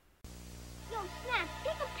Snap,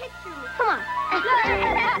 take a picture of me. Come on.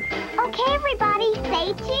 Okay, everybody,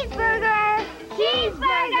 say cheeseburger.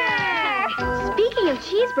 Cheeseburger! Speaking of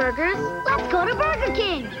cheeseburgers, let's go to Burger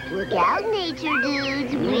King. Look out, nature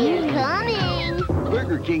dudes. We're coming.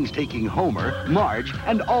 Burger King's taking Homer, Marge,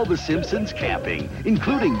 and all the Simpsons camping,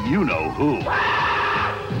 including you-know-who.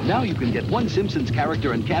 Now you can get one Simpsons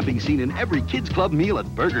character and camping scene in every Kids Club meal at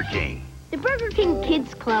Burger King. The Burger King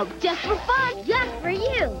Kids Club, just for fun, just for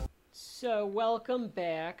you. So welcome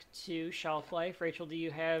back to Shelf Life. Rachel, do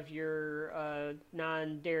you have your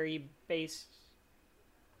non-dairy based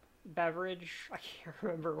beverage? I can't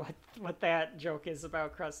remember what that joke is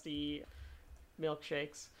about crusty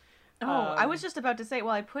milkshakes. Oh, I was just about to say,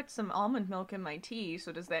 well, I put some almond milk in my tea,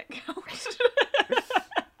 so does that count?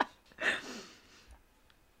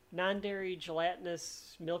 Non-dairy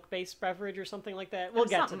gelatinous milk-based beverage or something like that. We'll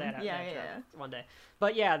get to that one day.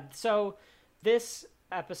 But yeah, so this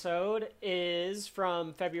episode is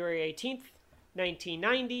from February 18th,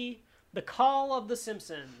 1990, The Call of the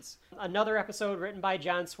Simpsons. Another episode written by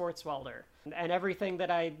John Swartzwelder. And everything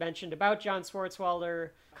that I mentioned about John Swartzwelder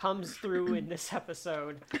comes through in this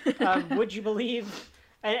episode. Would you believe...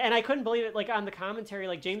 And I couldn't believe it, like, on the commentary,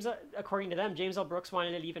 like, James, according to them, James L. Brooks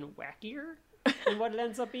wanted it even wackier than what it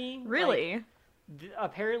ends up being. Really? Like,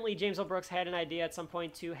 apparently, James L. Brooks had an idea at some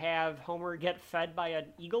point to have Homer get fed by an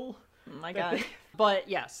eagle. Oh my God. But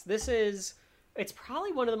yes, it's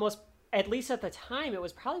probably one of the most, at least at the time, it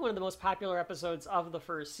was probably one of the most popular episodes of the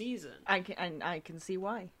first season. I can see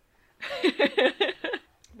why.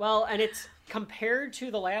 Well, and it's compared to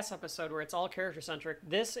the last episode where it's all character-centric.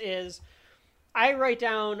 This is, I write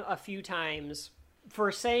down a few times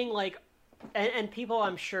for saying, like, and people,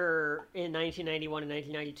 I'm sure, in 1991 and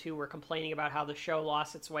 1992 were complaining about how the show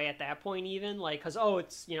lost its way at that point even. Like, because,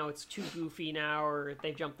 it's too goofy now, or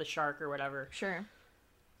they've jumped the shark or whatever. Sure.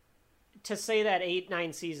 To say that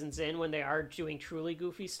 8-9 seasons in, when they are doing truly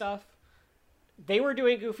goofy stuff, they were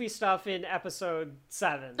doing goofy stuff in episode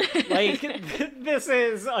 7. Like, this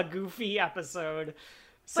is a goofy episode.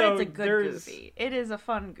 But it's a good goofy. It is a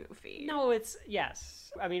fun goofy. No,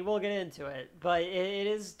 yes. I mean, we'll get into it. But it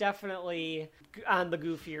is definitely on the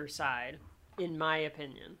goofier side, in my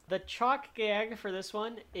opinion. The chalk gag for this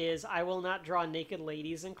one is, I will not draw naked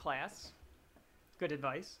ladies in class. Good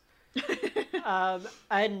advice.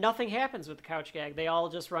 And nothing happens with the couch gag. They all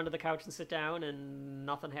just run to the couch and sit down, and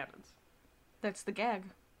nothing happens. That's the gag.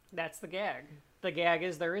 That's the gag. The gag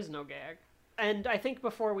is there is no gag. And I think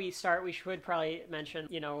before we start, we should probably mention,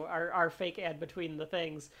 our fake ad between the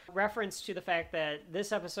things. Reference to the fact that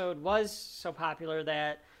this episode was so popular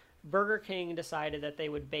that Burger King decided that they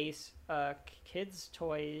would base big kids'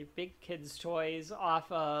 toys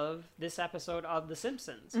off of this episode of The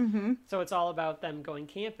Simpsons. Mm-hmm. So it's all about them going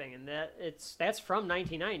camping, and that's from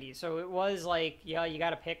 1990. So it was like, yeah, you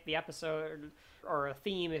got to pick the episode or a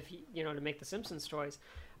theme if to make the Simpsons toys.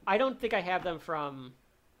 I don't think I have them from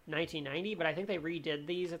 1990, but I think they redid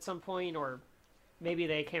these at some point, or maybe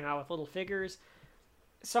they came out with little figures.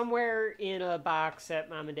 Somewhere in a box at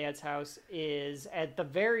Mom and Dad's house is, at the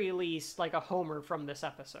very least, like a Homer from this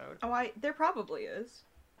episode. Oh, there probably is.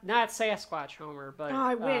 Not Sasquatch Homer, but... Oh,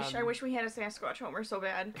 I wish we had a Sasquatch Homer so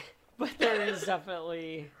bad. But there is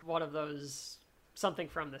definitely one of those, something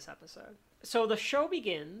from this episode. So the show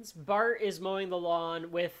begins. Bart is mowing the lawn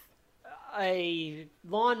with a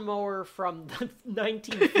lawnmower from the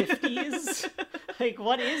 1950s. Like,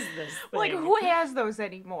 what is this thing? Like, who has those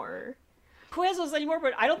anymore? Who has those anymore?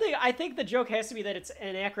 But I think the joke has to be that it's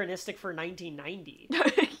anachronistic for 1990.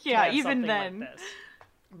 Yeah, even then. Like this.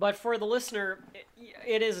 But for the listener,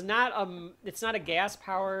 it is not it's not a gas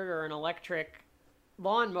powered or an electric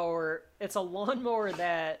lawnmower. It's a lawnmower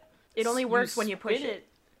that it only works when you push it.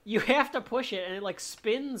 You have to push it, and it like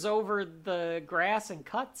spins over the grass and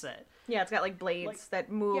cuts it. Yeah, it's got like blades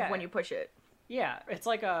that move when you push it. Yeah, it's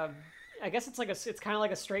like it's kind of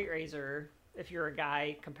like a straight razor if you're a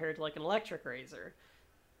guy compared to like an electric razor.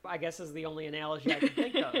 I guess is the only analogy I can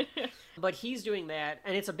think of. But he's doing that,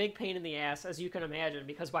 and it's a big pain in the ass, as you can imagine,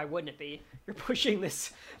 because why wouldn't it be? You're pushing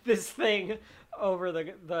this thing over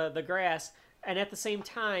the grass, and at the same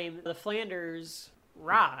time, the Flanders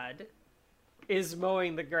rod is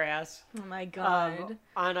mowing the grass. Oh my God.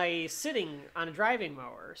 On a driving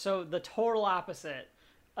mower. So the total opposite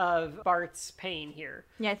of Bart's pain here.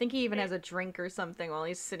 Yeah, I think he even has a drink or something while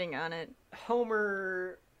he's sitting on it.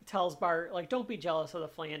 Homer tells Bart, like, don't be jealous of the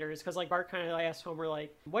Flanders, because, like, Bart kind of asks Homer,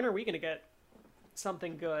 like, when are we going to get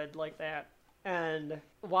something good like that? And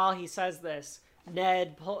while he says this,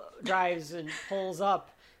 Ned drives and pulls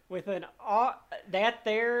up with that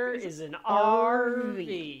there is an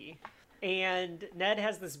RV. And Ned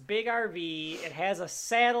has this big RV. It has a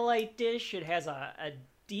satellite dish. It has a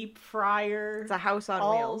deep fryer. It's a house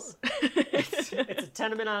on wheels. It's a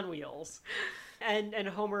tenement on wheels. And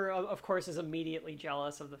Homer, of course, is immediately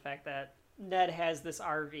jealous of the fact that Ned has this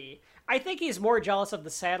RV. I think he's more jealous of the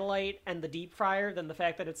satellite and the deep fryer than the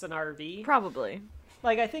fact that it's an RV. Probably.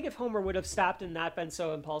 Like, I think if Homer would have stopped and not been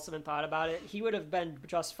so impulsive and thought about it, he would have been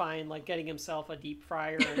just fine, like, getting himself a deep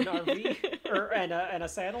fryer and an RV, and a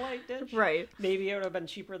satellite dish. Right. Maybe it would have been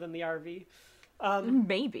cheaper than the RV.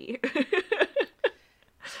 Maybe.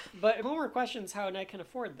 But Homer questions how Ned can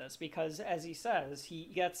afford this, because, as he says, he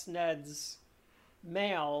gets Ned's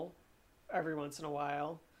mail every once in a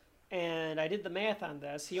while, and I did the math on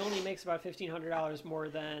this. He only makes about $1,500 more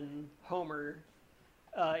than Homer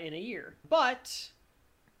in a year. But,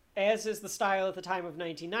 as is the style at the time of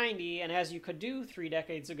 1990, and as you could do 3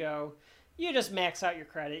 decades ago, you just max out your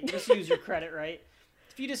credit. You just use your credit right.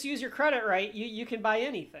 If you just use your credit right, you can buy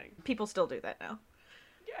anything. People still do that now.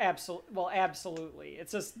 Absolutely.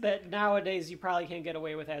 It's just that nowadays you probably can't get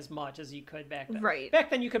away with as much as you could back then. Right. Back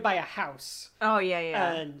then you could buy a house. Oh,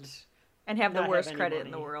 yeah. And have the worst credit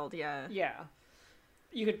in the world, yeah. Yeah.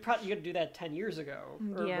 You could do that 10 years ago,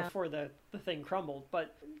 or before the thing crumbled.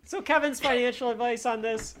 But so Kevin's financial advice on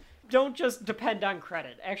this: don't just depend on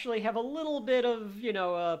credit. Actually have a little bit of,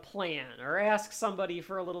 a plan, or ask somebody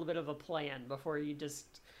for a little bit of a plan before you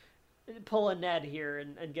just pull a Ned here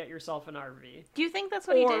and get yourself an RV. Do you think that's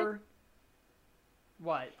what he did?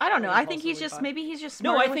 What? I don't know. I think he's just smart with his money.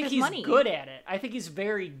 No, I think he's good at it. I think he's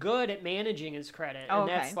very good at managing his credit, and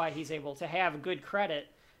that's why he's able to have good credit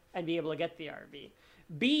and be able to get the RV.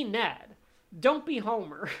 Be Ned. Don't be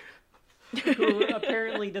Homer, who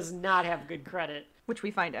apparently does not have good credit. Which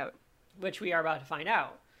we find out. Which we are about to find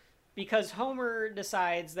out. Because Homer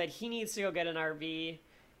decides that he needs to go get an RV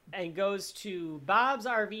and goes to Bob's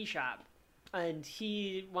RV shop. And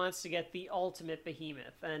he wants to get the ultimate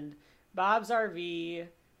behemoth. And Bob's RV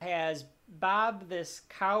has Bob, this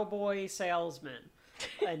cowboy salesman.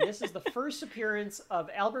 And this is the first appearance of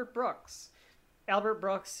Albert Brooks. Albert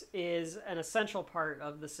Brooks is an essential part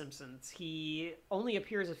of The Simpsons. He only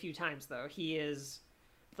appears a few times, though. He is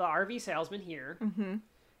the RV salesman here. Mm-hmm.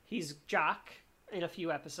 He's Jock in a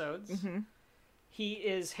few episodes. Mm-hmm. He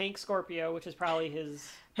is Hank Scorpio, which is probably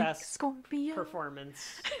his best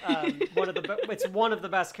performance. It's one of the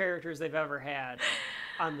best characters they've ever had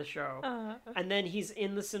on the show. And then he's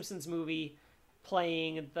in the Simpsons movie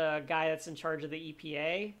playing the guy that's in charge of the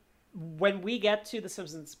EPA. When we get to the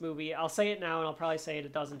Simpsons movie, I'll say it now and I'll probably say it a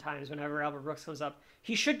dozen times whenever Albert Brooks comes up.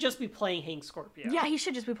 He should just be playing Hank Scorpio. Yeah, he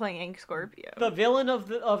should just be playing Hank Scorpio. The villain of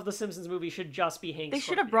the Simpsons movie should just be Hank Scorpio. They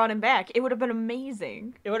should have brought him back. It would have been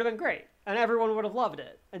amazing. It would have been great. And everyone would have loved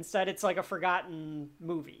it. Instead, it's like a forgotten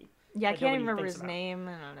movie. Yeah, I can't even remember his name.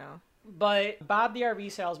 I don't know. But Bob the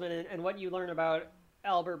RV salesman, and what you learn about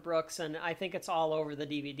Albert Brooks, and I think it's all over the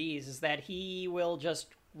DVDs, is that he will just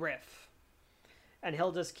riff. And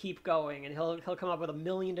he'll just keep going, and he'll come up with a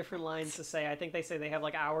million different lines to say. I think they say they have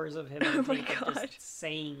like hours of him just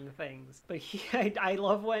saying things. But I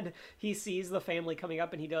love when he sees the family coming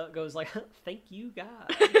up, and he goes like, "Thank you,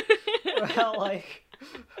 God." Well, like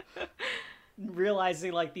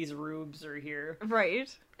realizing like these rubes are here,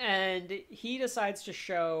 right? And he decides to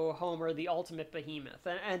show Homer the ultimate behemoth,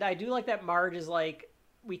 and I do like that Marge is like,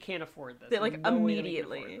 "We can't afford this." Like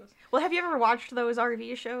immediately. Well, have you ever watched those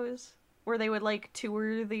RV shows? Where they would, like,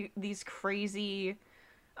 tour these crazy,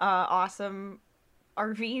 awesome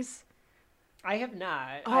RVs? I have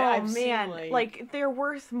not. Oh, I've man. seen, like, they're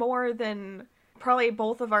worth more than probably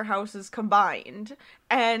both of our houses combined.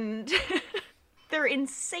 And they're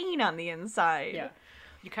insane on the inside. Yeah.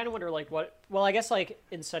 You kind of wonder, like, what... Well, I guess, like,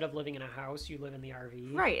 instead of living in a house, you live in the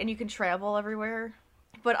RV. Right, and you can travel everywhere.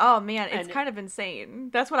 But, oh, man, it's kind of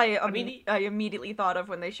insane. That's what I immediately thought of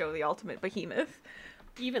when they show the ultimate behemoth.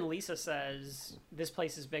 Even Lisa says, this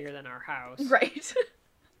place is bigger than our house. Right.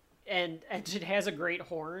 And it has a great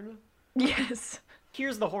horn. Yes.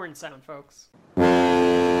 Here's the horn sound, folks.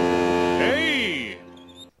 Hey!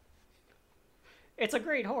 It's a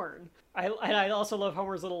great horn. I also love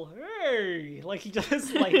Homer's little, hey! Like, he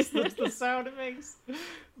just likes the sound it makes.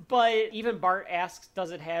 But even Bart asks,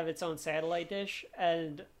 does it have its own satellite dish?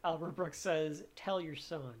 And Albert Brooks says, tell your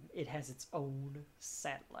son it has its own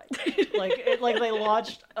satellite. like they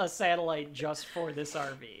launched a satellite just for this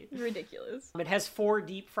RV. Ridiculous. It has 4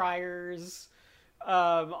 deep fryers,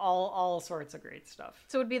 all sorts of great stuff.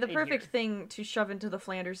 So it would be the perfect thing to shove into the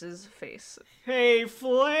Flanders' face. Hey,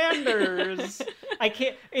 Flanders! I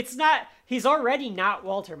can't, it's not, he's already not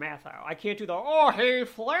Walter Matthau. I can't do the, oh, hey,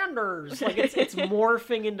 Flanders! Like, it's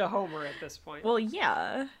morphing into Homer at this point. Well,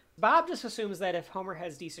 yeah. Bob just assumes that if Homer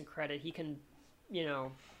has decent credit, he can, you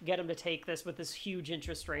know, get him to take this with this huge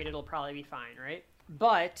interest rate. It'll probably be fine, right?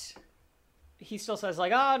 But he still says,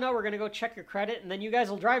 like, oh, no, we're going to go check your credit, and then you guys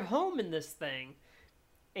will drive home in this thing.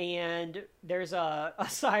 And there's a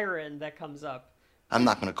siren that comes up. I'm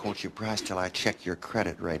not going to quote your price till I check your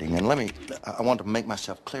credit rating. And I want to make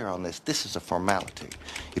myself clear on this. This is a formality.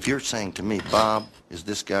 If you're saying to me, Bob, is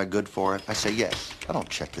this guy good for it? I say, yes. I don't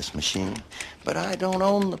check this machine. But I don't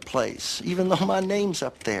own the place, even though my name's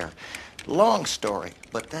up there. Long story,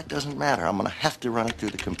 but that doesn't matter. I'm going to have to run it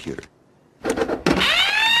through the computer. Is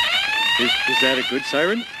that a good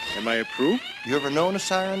siren? Am I approved? You ever known a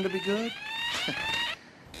siren to be good?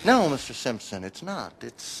 No, Mr. Simpson, it's not.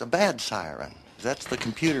 It's a bad siren. That's the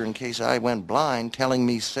computer in case I went blind telling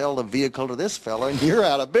me sell the vehicle to this fella and you're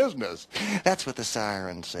out of business. That's what the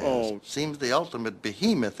siren says. Oh. Seems the ultimate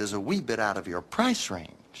behemoth is a wee bit out of your price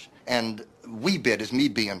range. And wee bit is me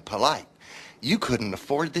being polite. You couldn't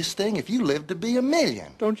afford this thing if you lived to be $1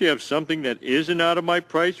 million. Don't you have something that isn't out of my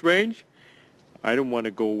price range? I don't want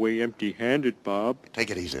to go away empty-handed, Bob. Take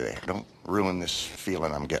it easy there. Don't ruin this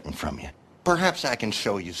feeling I'm getting from you. Perhaps I can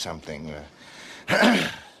show you something, a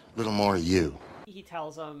little more of you. He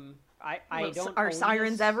tells him, I don't Are own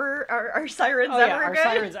sirens this. ever? Are sirens Oh, yeah, ever are good?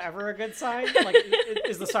 sirens ever a good sign? Like,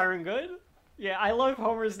 is the siren good? Yeah, I love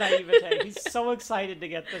Homer's naivete. He's so excited to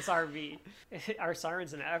get this RV. Are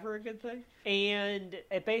sirens ever a good thing? And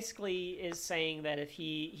it basically is saying that if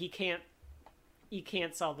he can't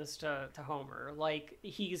sell this to Homer. Like,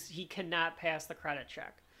 he cannot pass the credit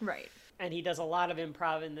check. Right. And he does a lot of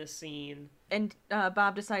improv in this scene. And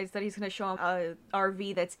Bob decides that he's going to show him a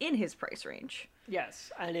RV that's in his price range.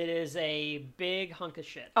 Yes, and it is a big hunk of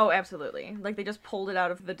shit. Oh, absolutely. Like, they just pulled it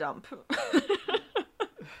out of the dump.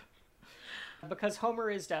 Because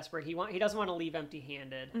Homer is desperate. He doesn't want to leave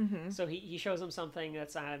empty-handed. Mm-hmm. So he shows him something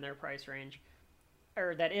that's not in their price range.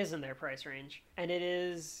 Or that is in their price range. And it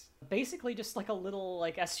is basically just like a little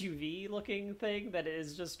like SUV-looking thing that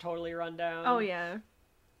is just totally run down. Oh, yeah.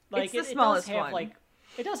 Like, it's the smallest it does have, one. like,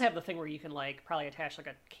 it does have the thing where you can, like, probably attach, like,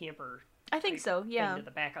 a camper I think so, yeah. thing to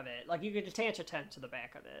the back of it. Like, you could attach a tent to the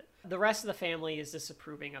back of it. The rest of the family is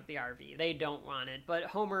disapproving of the RV. They don't want it. But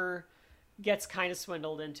Homer gets kind of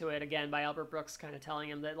swindled into it, again, by Albert Brooks kind of telling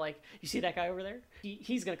him that, like, you see that guy over there?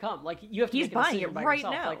 He's going to come. Like, you have to He's make a buying decision it by right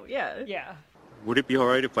yourself. now, Like, yeah. Yeah. Would it be all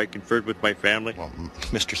right if I conferred with my family? Well,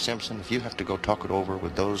 Mr. Simpson, if you have to go talk it over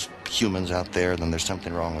with those humans out there, then there's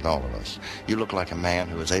something wrong with all of us. You look like a man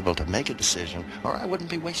who is able to make a decision, or I wouldn't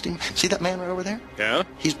be wasting... See that man right over there? Yeah?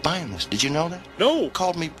 He's buying this. Did you know that? No.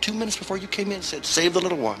 Called me 2 minutes before you came in and said, save the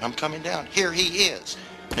little one. I'm coming down. Here he is.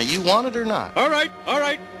 Now, you want it or not? All right.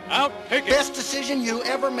 I'll take it. Best decision you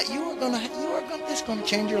ever made. This is going to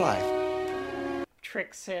change your life.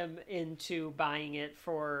 Tricks him into buying it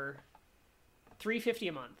for $350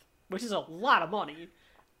 a month, which is a lot of money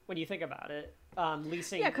when you think about it.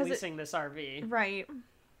 Leasing this RV. Right.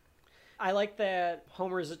 I like that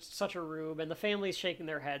Homer's such a rube, and the family's shaking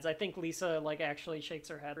their heads. I think Lisa, like, actually shakes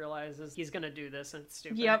her head, realizes he's gonna do this, and it's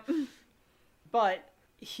stupid. Yep. But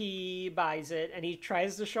he buys it, and he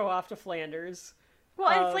tries to show off to Flanders. Well,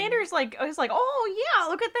 and Flanders, is like, oh, yeah,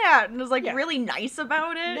 look at that, and was, like, Yeah. really nice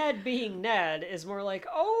about it. Ned, being Ned, is more like,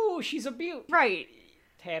 oh, she's a beaut. Right.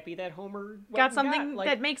 Happy that Homer Got something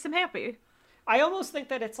that makes him happy. I almost think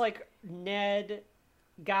that it's like Ned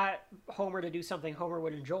got Homer to do something Homer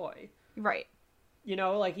would enjoy. Right. You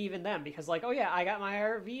know, like, even then, because, like, oh yeah, I got my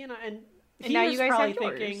RV, and he now was you guys probably have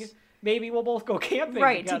yours. thinking, maybe we'll both go camping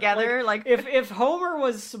Right, together, like... if Homer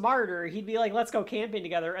was smarter, he'd be like, let's go camping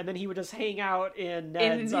together, and then he would just hang out in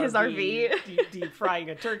Ned's his RV. deep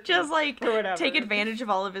frying a turkey. Just, like, or whatever. take advantage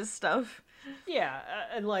of all of his stuff. Yeah,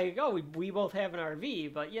 and like, oh, we both have an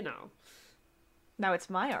RV, but, you know. Now it's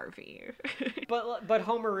my RV. But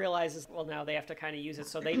Homer realizes, well, now they have to kind of use it,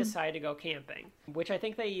 so they decide to go camping, which I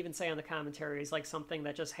think they even say on the commentary is like something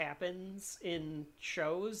that just happens in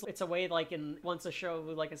shows. It's a way, like, once a show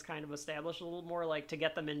like is kind of established a little more, like, to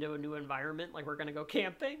get them into a new environment, like, we're gonna go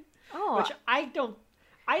camping. Oh, which I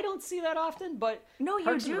don't see that often, but no, you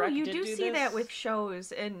Parks and do. Rec You did do see this. that with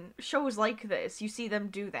shows, and shows like this, you see them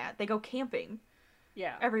do that. They go camping.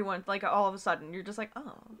 Yeah. Everyone, like, all of a sudden, you're just like,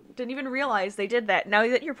 oh, didn't even realize they did that. Now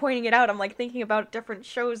that you're pointing it out, I'm, like, thinking about different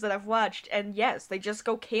shows that I've watched, and yes, they just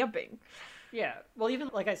go camping. Yeah. Well, even,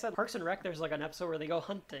 like I said, Parks and Rec, there's, like, an episode where they go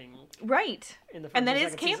hunting. Right. In the first And that and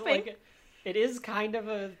is second season. camping. Like, it is kind of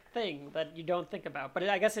a thing that you don't think about, but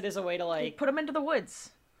I guess it is a way to, like... Put them into the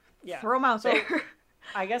woods. Yeah. Throw them out there.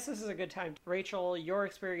 I guess this is a good time. Rachel, your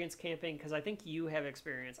experience camping, because I think you have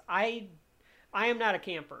experience. I am not a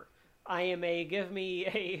camper, give me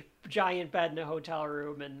a giant bed in a hotel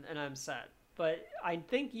room and I'm set. But I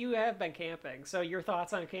think you have been camping. So your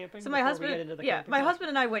thoughts on camping? So my husband, husband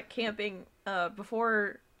and I went camping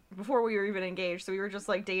before we were even engaged. So we were just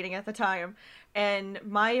like dating at the time. And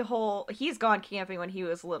he's gone camping when he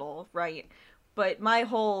was little, right? But my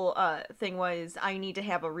whole thing was I need to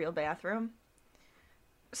have a real bathroom.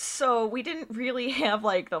 So we didn't really have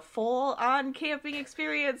like the full on camping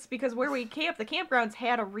experience because where we camped, the campgrounds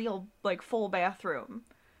had a real like full bathroom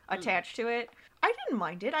attached to it. I didn't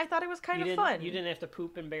mind it. I thought it was kind of fun. You didn't have to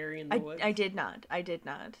poop and bury in the woods? I did not.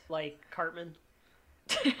 Like Cartman?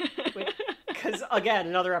 Because, again,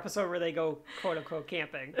 another episode where they go, quote-unquote,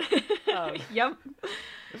 camping. Yep.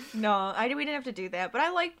 No, we didn't have to do that. But I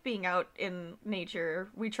liked being out in nature.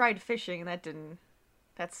 We tried fishing, and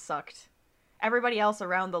that sucked. Everybody else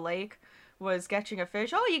around the lake was catching a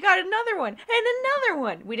fish. Oh, you got another one! And another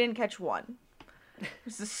one! We didn't catch one. It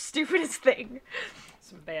was the stupidest thing.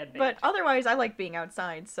 Bad but otherwise I like being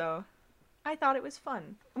outside, so I thought it was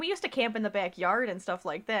fun. We used to camp in the backyard and stuff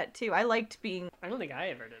like that too. I liked being I don't think I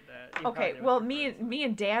ever did that. Okay, well me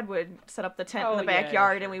and Dad would set up the tent in the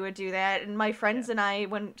backyard and we would do that, and my friends and I,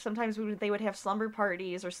 when sometimes they would have slumber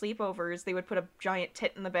parties or sleepovers, they would put a giant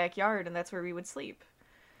tent in the backyard and that's where we would sleep.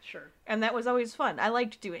 Sure. And that was always fun. I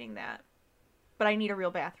liked doing that. But I need a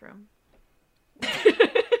real bathroom.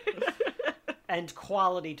 And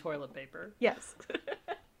quality toilet paper. Yes.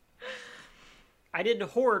 I didn't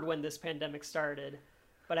hoard when this pandemic started,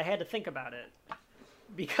 but I had to think about it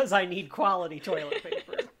because I need quality toilet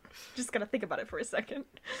paper. Just gotta think about it for a second.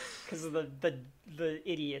 Because of the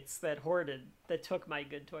idiots that took my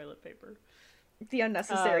good toilet paper. The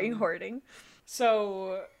unnecessary hoarding.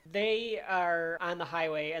 So they are on the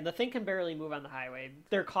highway, and the thing can barely move on the highway.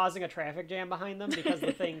 They're causing a traffic jam behind them because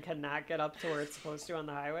the thing cannot get up to where it's supposed to on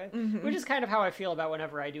the highway, which is kind of how I feel about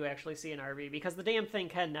whenever I do actually see an RV, because the damn thing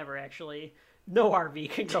can never actually... No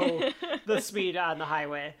RV can go the speed on the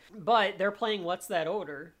highway. But they're playing What's That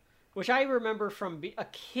Odor, which I remember from a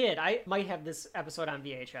kid. I might have this episode on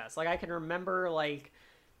VHS. Like, I can remember, like...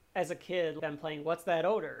 as a kid, them playing What's That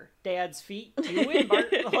Odor? Dad's feet, you win,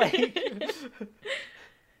 Bart. Like,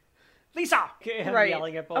 Lisa! Right.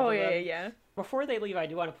 Yelling at both of them. Yeah. Before they leave, I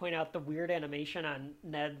do want to point out the weird animation on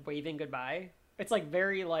Ned waving goodbye. It's like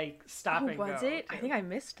very like stop and go. Was it? I think I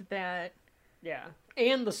missed that. Yeah.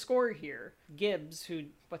 And the score here, Gibbs,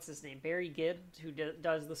 what's his name? Barry Gibbs, who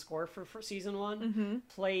does the score for season 1,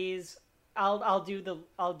 plays. I'll do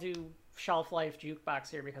Shelf Life Jukebox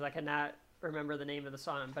here because I cannot remember the name of the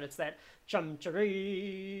song, but it's that jum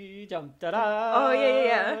jum da da. Oh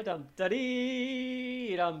yeah. Dum da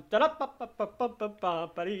dee dum da da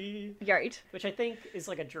ba dee. Right. Which I think is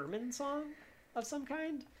like a German song of some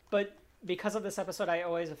kind, but because of this episode, I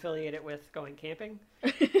always affiliate it with going camping.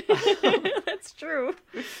 That's true.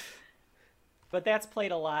 But that's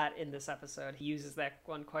played a lot in this episode. He uses that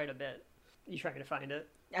one quite a bit. You trying to find it?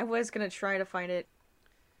 I was gonna try to find it.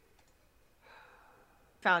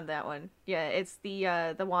 Found that one. Yeah, it's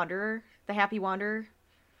the Wanderer, the Happy Wanderer.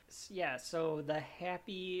 Yeah, so the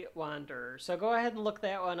Happy Wanderer. So go ahead and look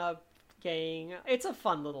that one up, gang. It's a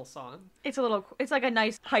fun little song. It's like a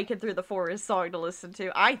nice hiking through the forest song to listen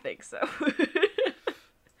to. I think so.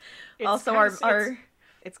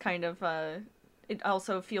 It's kind of it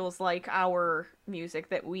also feels like our music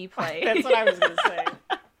that we play. That's what I was gonna say.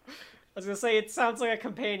 I was gonna say it sounds like a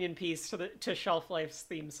companion piece to Shelf Life's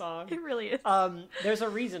theme song. It really is. There's a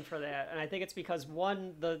reason for that, and I think it's because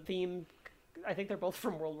one, the theme, I think they're both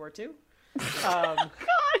from World War II. God.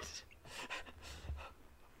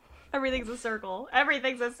 Everything's a circle.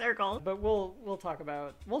 Everything's a circle. But we'll talk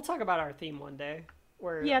about our theme one day.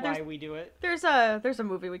 Why we do it. There's a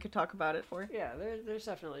movie we could talk about it for. Yeah, there's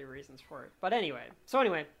definitely reasons for it. But anyway,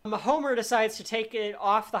 Homer decides to take it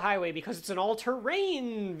off the highway because it's an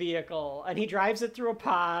all-terrain vehicle, and he drives it through a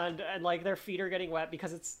pond, and like their feet are getting wet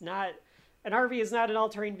because it's not an RV is not an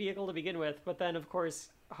all-terrain vehicle to begin with. But then of course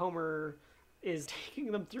Homer is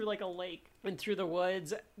taking them through like a lake and through the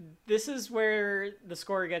woods. This is where the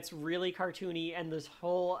score gets really cartoony, and this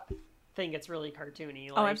whole thing gets really cartoony.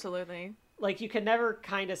 Oh, absolutely. Like, you can never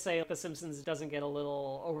kind of say The Simpsons doesn't get a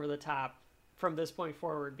little over the top from this point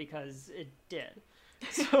forward, because it did.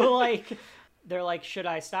 So, like, they're like, should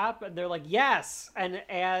I stop? And they're like, yes! And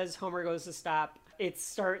as Homer goes to stop, the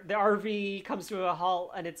RV comes to a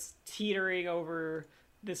halt, and it's teetering over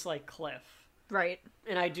this, like, cliff. Right.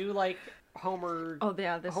 And I do like Homer... Oh,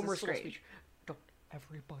 yeah, Homer's is great. Speech. Don't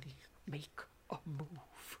everybody make a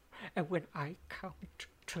move. And when I count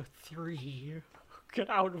to 3... get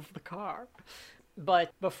out of the car.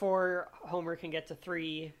 But before Homer can get to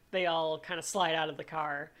 3, they all kind of slide out of the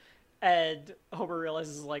car, And Homer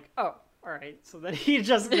realizes, like, oh, all right. So then he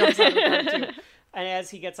just jumps out of the car, too. And as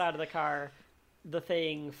he gets out of the car, the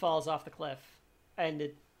thing falls off the cliff, and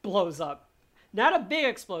it blows up. Not a big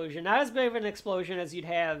explosion, not as big of an explosion as you'd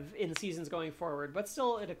have in seasons going forward, but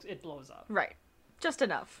still, it blows up. Right. Just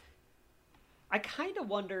enough. I kind of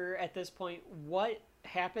wonder at this point what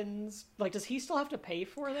happens. Like, does he still have to pay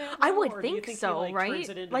for that now? I would or think do you think so, he, like, right? turns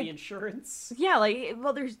it into like, the insurance? Yeah, like,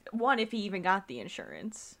 well, there's one if he even got the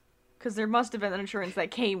insurance. Because there must have been an insurance that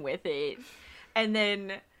came with it. And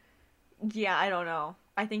then, yeah, I don't know.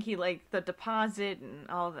 I think he, like, the deposit and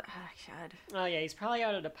all that. Oh, God. Oh, yeah, he's probably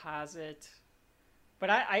out of deposit. But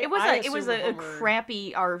it was a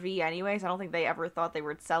crappy RV anyways. I don't think they ever thought they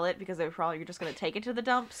would sell it because they were probably just going to take it to the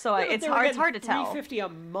dump. So yeah, it's hard to tell. $350 a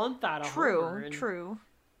month out of Homer. True.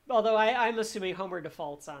 Although I'm assuming Homer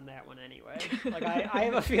defaults on that one anyway. Like I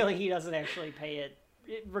have a feeling he doesn't actually pay it,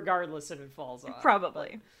 regardless if it falls off. Probably.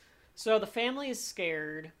 But, so the family is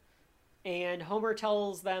scared, and Homer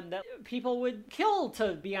tells them that people would kill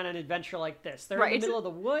to be on an adventure like this. They're in the middle of the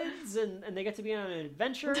woods, and they get to be on an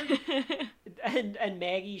adventure. and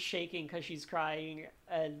Maggie's shaking because she's crying,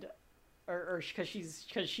 or because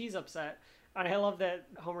she's upset. And I love that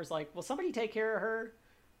Homer's like, "Will somebody take care of her?"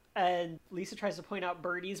 And Lisa tries to point out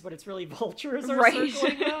birdies, but it's really vultures are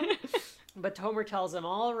circling them. But Homer tells them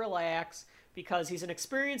all relax because he's an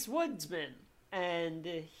experienced woodsman. And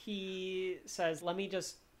he says, let me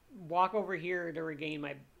just walk over here to regain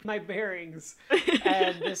my bearings.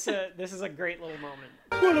 And this is a great little moment.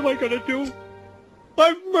 What am I going to do?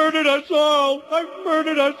 I've murdered us all! I've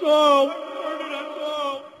murdered us all! I've murdered us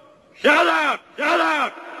all! Shut up! Shut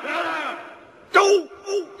up! Shut up! Don't!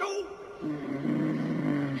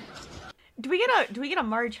 Do we get a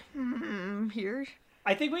Marge here?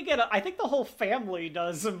 I think the whole family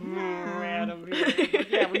does Adam here.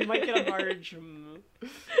 Yeah, we might get a Marge.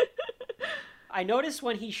 I noticed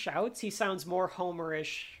when he shouts, he sounds more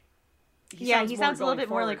Homerish. He sounds a little bit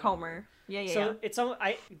more like Homer. Yeah. So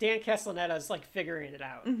Dan Castellaneta is like figuring it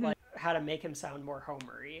out, like how to make him sound more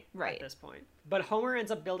Homer-y at this point. But Homer ends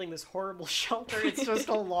up building this horrible shelter. It's just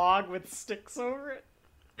a log with sticks over it.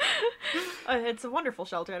 It's a wonderful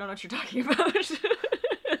shelter. I don't know what you're talking about.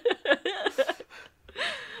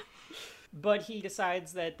 But he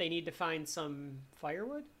decides that they need to find some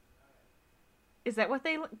firewood. Is that what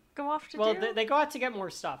they go off to do? Well, they go out to get more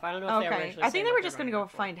stuff. I don't know if they were actually I think they were just going to go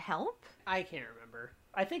find help. I can't remember.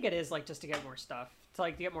 I think it is like just to get more stuff. To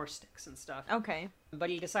get more sticks and stuff. Okay. But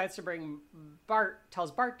he decides to bring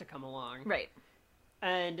tells Bart to come along. Right.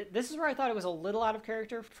 And this is where I thought it was a little out of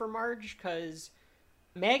character for Marge, because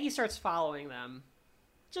Maggie starts following them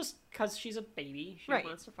just because she's a baby. She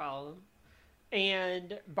wants to follow them.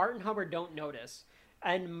 And Bart and Homer don't notice.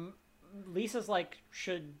 And Lisa's like,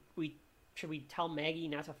 should we tell Maggie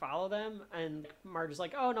not to follow them? And Marge is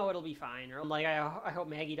like, oh, no, it'll be fine. Or I'm like, I hope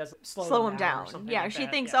Maggie doesn't slow them down. Or something yeah, like she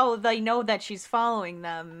that. thinks, oh, they know that she's following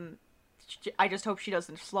them. I just hope she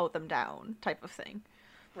doesn't slow them down type of thing.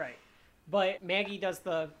 Right. But Maggie does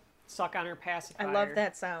the suck on her pacifier. I love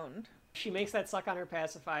that sound. She makes that suck on her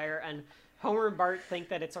pacifier, and Homer and Bart think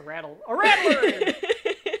that it's a rattler!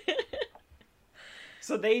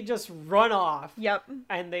 So they just run off. Yep.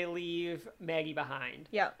 And they leave Maggie behind.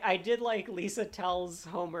 Yep. I did like Lisa tells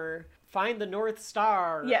Homer, find the North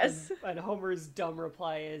Star. Yes. And Homer's dumb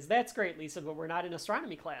reply is, that's great, Lisa, but we're not in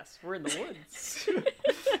astronomy class. We're in the woods.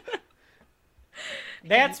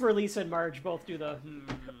 That's where Lisa and Marge both do the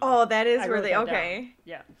Oh, that is where they, okay. Down.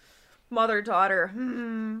 Yeah. Mother-daughter.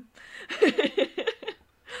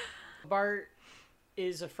 Bart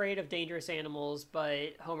is afraid of dangerous animals,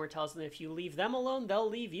 but Homer tells them if you leave them alone, they'll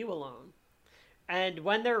leave you alone. And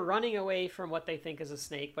when they're running away from what they think is a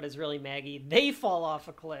snake, but is really Maggie, they fall off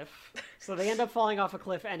a cliff. So they end up falling off a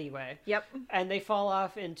cliff anyway. Yep. And they fall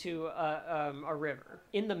off into a river.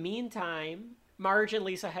 In the meantime, Marge and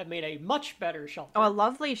Lisa have made a much better shelter. Oh, a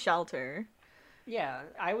lovely shelter. Yeah,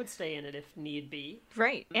 I would stay in it if need be.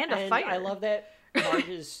 Right, and a fire. I love that Marge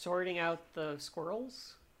is sorting out the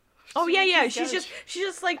squirrels. Oh yeah. She's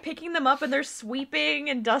just like picking them up, and they're sweeping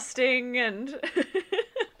and dusting, and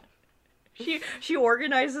she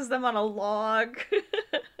organizes them on a log.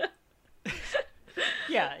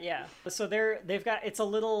 Yeah. So they've got it's a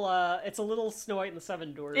little Snow White and the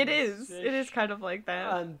Seven Dwarfs. It is kind of like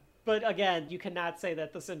that. But again, you cannot say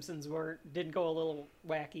that The Simpsons didn't go a little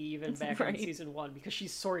wacky even back in season 1, because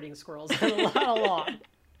she's sorting squirrels on a log.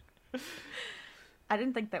 I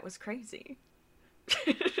didn't think that was crazy.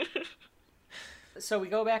 So we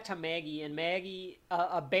go back to Maggie, and Maggie,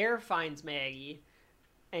 a bear finds Maggie,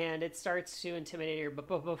 and it starts to intimidate her. But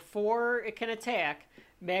before it can attack,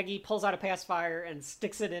 Maggie pulls out a pacifier and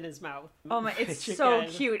sticks it in his mouth. Oh my, it's so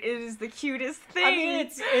cute. It is the cutest thing. I mean,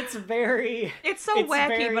 it's very... It's so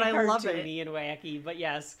wacky, but I love it. It's very cartoony and wacky, but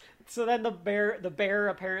yes. So then the bear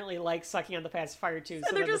apparently likes sucking on the pacifier too.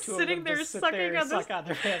 So they're just sitting there sucking on suck on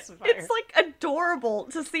their pacifier. It's like adorable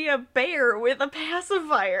to see a bear with a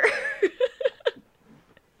pacifier.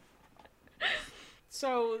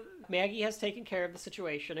 So Maggie has taken care of the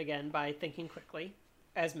situation again by thinking quickly,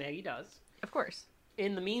 as Maggie does. Of course.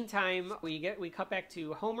 In the meantime, we cut back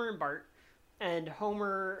to Homer and Bart, and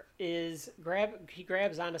Homer he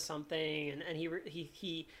grabs onto something, and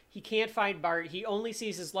he can't find Bart. He only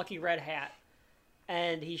sees his lucky red hat,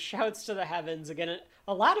 and he shouts to the heavens again.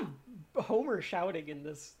 A lot of Homer shouting in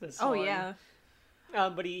this song. Oh yeah.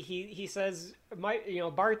 But he says,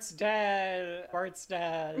 Bart's dead. Bart's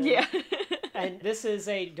dead. Yeah. And this is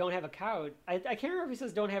a don't have a cow. I can't remember if he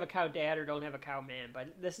says don't have a cow dad or don't have a cow man,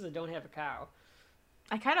 but this is a don't have a cow.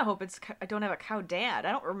 I kind of hope it's I don't have a cow dad.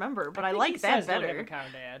 I don't remember, but I like that better. Don't have a cow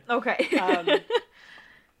dad. Okay.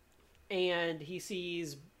 And he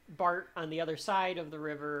sees Bart on the other side of the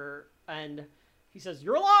river, and he says,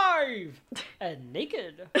 "You're alive and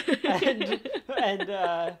naked."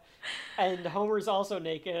 and Homer's also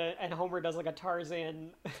naked, and Homer does like a Tarzan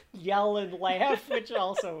yell and laugh, which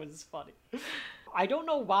also is funny. I don't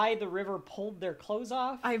know why the river pulled their clothes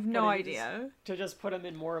off. I have no idea. To just put them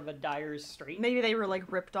in more of a dire strait. Maybe they were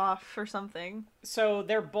like ripped off or something. So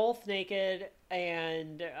they're both naked,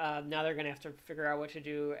 and now they're going to have to figure out what to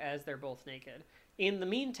do as they're both naked. In the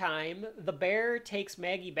meantime, the bear takes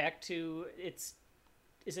Maggie back to its...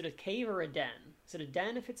 Is it a cave or a den? Is it a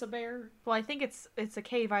den if it's a bear? Well, I think it's a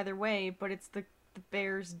cave either way, but it's the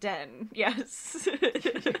bear's den. Yes.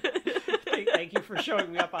 Thank you for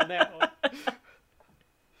showing me up on that one.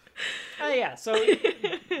 Yeah, so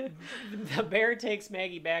the bear takes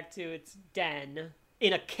Maggie back to its den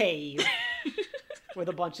in a cave with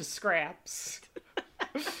a bunch of scraps.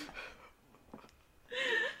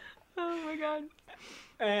 Oh my god.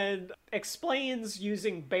 And explains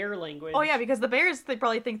using bear language. Oh yeah, because the bears, they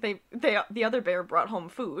probably think the other bear brought home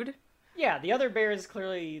food. Yeah, the other bears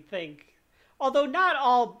clearly think, although not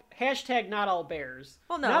all bears.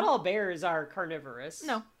 Well, no. Not all bears are carnivorous.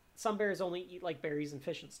 No. Some bears only eat like berries and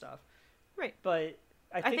fish and stuff. Right. But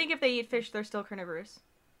I think if they eat fish, they're still carnivorous.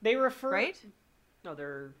 They refer... Right? No,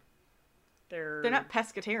 they're not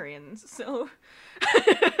pescatarians, so...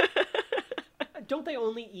 Don't they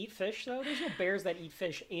only eat fish, though? There's no bears that eat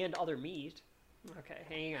fish and other meat. Okay,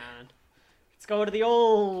 hang on. Let's go to the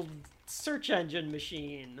old search engine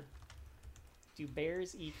machine. Do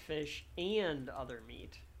bears eat fish and other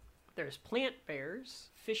meat? There's plant bears.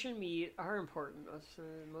 Fish and meat are important.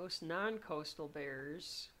 Most non-coastal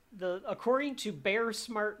bears. According to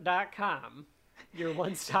bearsmart.com, your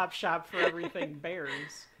one-stop shop for everything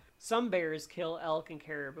bears. Some bears kill elk and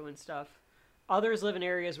caribou and stuff. Others live in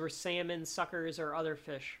areas where salmon, suckers, or other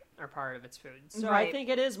fish are part of its food. So right. I think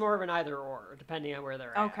it is more of an either-or, depending on where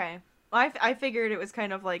they're at. Okay. Well, I figured it was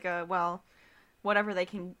kind of like whatever they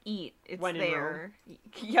can eat, it's when there.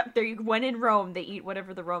 Yep, when in Rome, they eat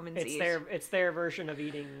whatever the Romans eat. It's their version of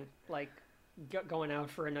eating, like, going out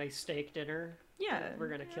for a nice steak dinner. Yeah. We're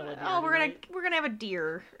gonna kill a deer. Oh, we're gonna have a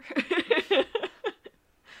deer.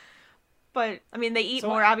 But, I mean, they eat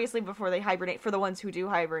more, obviously, before they hibernate, for the ones who do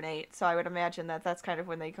hibernate, so I would imagine that's kind of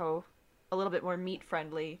when they go a little bit more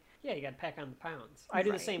meat-friendly. Yeah, you gotta pack on the pounds. I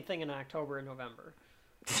do the same thing in October and November.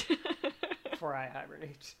 Before I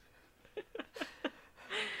hibernate.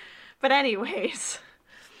 But anyways.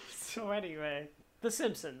 So anyway, The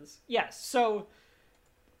Simpsons. Yes, so...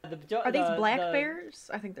 Are these black bears?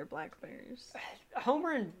 I think they're black bears.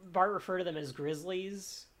 Homer and Bart refer to them as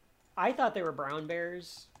grizzlies. I thought they were brown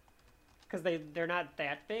bears. Because they're not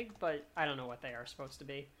that big, but I don't know what they are supposed to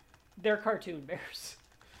be. They're cartoon bears.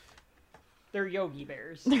 They're Yogi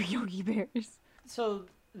Bears. They're Yogi Bears. So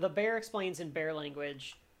the bear explains in bear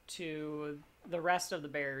language to the rest of the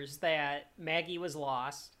bears that Maggie was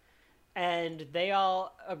lost, and they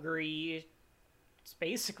all agree,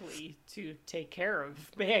 basically, to take care of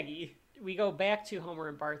Maggie. We go back to Homer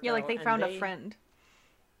and Bart, yeah, like they found a friend.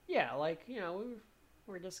 Yeah, like,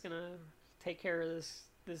 we're just gonna take care of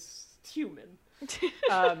this human.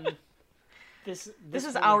 This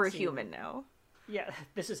is our human now. Yeah,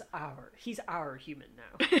 he's our human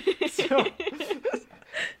now.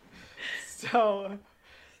 So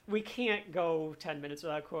we can't go 10 minutes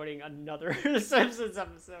without quoting another Simpsons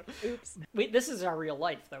episode. Oops. This is our real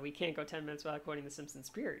life, though. We can't go 10 minutes without quoting The Simpsons,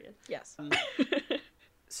 period. Yes.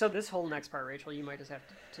 So this whole next part, Rachel, you might just have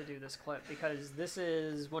to do this clip, because this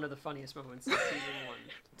is one of the funniest moments in season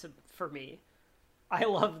 1 for me. I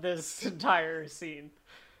love this entire scene.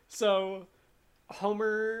 So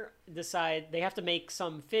Homer decide they have to make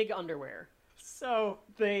some fig underwear. So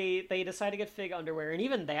they decide to get fig underwear, and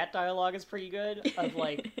even that dialogue is pretty good. Of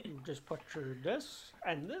like, just picture this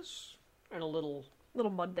and a little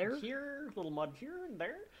mud there, little mud here and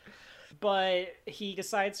there. But he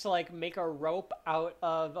decides to like make a rope out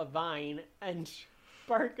of a vine, and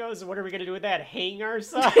Bart goes, "What are we gonna do with that? Hang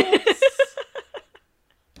ourselves?"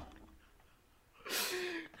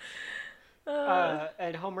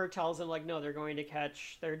 And Homer tells him, like, no, they're going to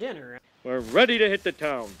catch their dinner. We're ready to hit the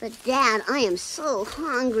town. But, Dad, I am so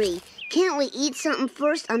hungry. Can't we eat something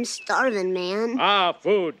first? I'm starving, man. Ah,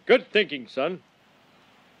 food. Good thinking, son.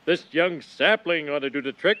 This young sapling ought to do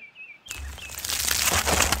the trick.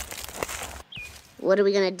 What are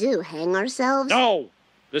we gonna do, hang ourselves? No!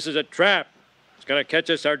 This is a trap. It's gonna catch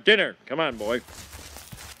us our dinner. Come on, boy.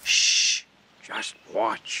 Shh. Just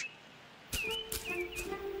watch.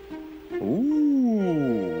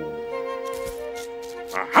 Ooh.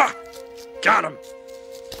 Aha! Got him!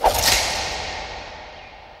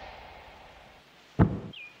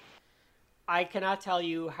 I cannot tell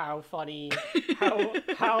you how funny,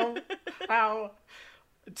 how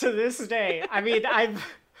to this day. I mean, I've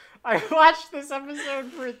watched this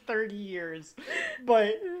episode for 30 years,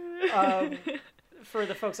 but for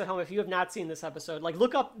the folks at home, if you have not seen this episode, like,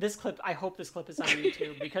 look up this clip. I hope this clip is on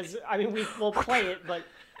YouTube, because I mean, we'll play it, but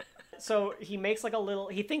so he makes like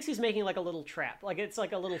he thinks he's making like a little trap, like it's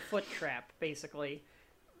like a little foot trap basically.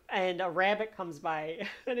 And a rabbit comes by,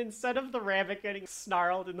 and instead of the rabbit getting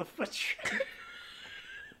snarled in the foot trap,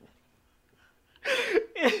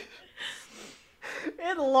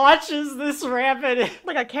 it launches this rabbit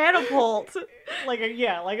like a catapult, like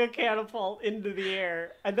a catapult into the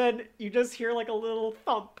air, and then you just hear like a little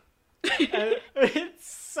thump. And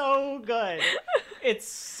it's so good. It's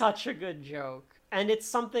such a good joke. And it's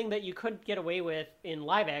something that you couldn't get away with in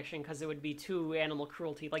live action because it would be too animal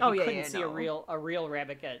cruelty. Like, you couldn't see a real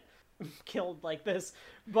rabbit get killed like this.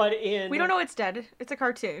 But we don't know it's dead. It's a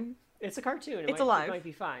cartoon. It's a cartoon. It's alive. It might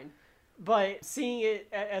be fine. But seeing it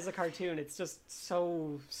as a cartoon, it's just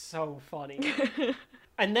so funny.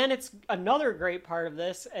 And then it's another great part of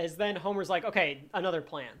this is then Homer's like, okay, another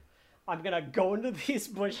plan. I'm gonna go into these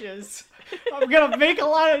bushes. I'm gonna make a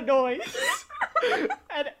lot of noise,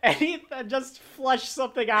 and just flush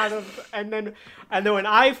something out of, and then when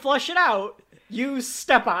I flush it out, you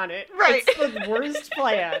step on it. Right. It's the worst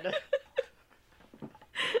plan.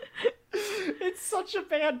 It's such a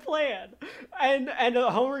bad plan. And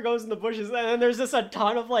Homer goes in the bushes, and then there's just a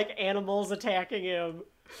ton of like animals attacking him.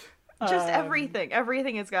 Just everything.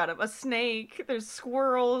 Everything has got him. A snake. There's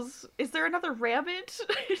squirrels. Is there another rabbit?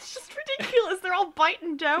 It's just ridiculous. They're all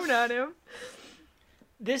biting down on him.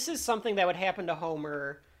 This is something that would happen to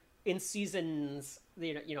Homer in seasons,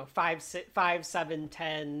 5, 7,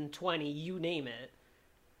 10, 20, you name it.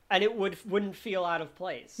 And it wouldn't feel out of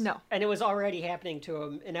place. No. And it was already happening to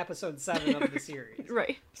him in episode 7 of the series.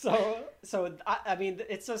 Right. So I mean,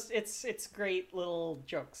 it's just, it's great little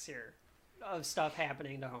jokes here of stuff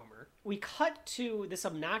happening to Homer. We cut to this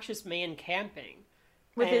obnoxious man camping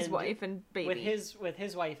with his wife and baby. With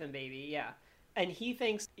his wife and baby, yeah. And he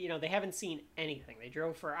thinks, they haven't seen anything. They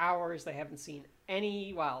drove for hours. They haven't seen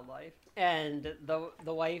any wildlife. And the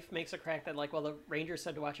wife makes a crack that, like, well, the ranger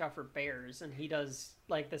said to watch out for bears, and he does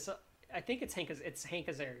like this. I think it's Hank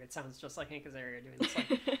Azaria. It sounds just like Hank Azaria doing this,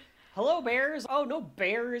 like, hello, bears. Oh, no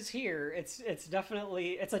bear is here. It's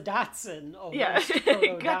definitely a Dachshund. Oh, yeah,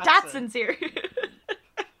 got Dachshunds here.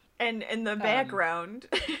 And in the background,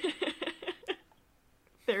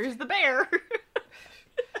 there's the bear.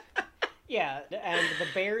 Yeah, and the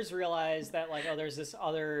bears realize that, like, oh, there's this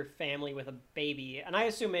other family with a baby, and I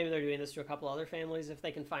assume maybe they're doing this to a couple other families if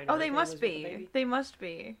they can find. Oh, they must be. They must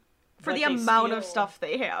be, for the amount of stuff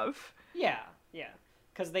they have. Yeah,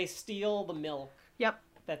 because they steal the milk. Yep.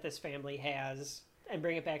 That this family has and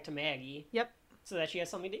bring it back to Maggie. Yep. So that she has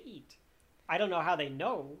something to eat. I don't know how they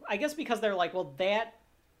know. I guess because they're like, well, that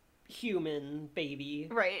human baby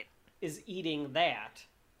is eating that.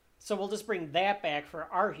 So we'll just bring that back for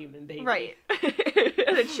our human baby. Right.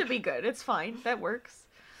 And it should be good. It's fine. That works.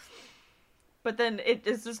 But then it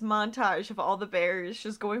is this montage of all the bears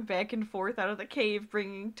just going back and forth out of the cave,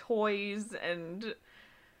 bringing toys and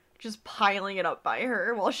just piling it up by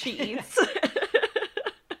her while she eats.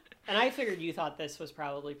 And I figured you thought this was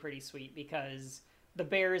probably pretty sweet because the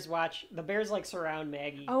bears like surround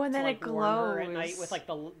Maggie. Oh, and then it glows at night with like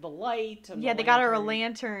the light. And yeah, they got her a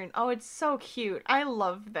lantern. Oh, it's so cute. I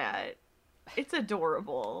love that. It's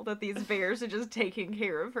adorable that these bears are just taking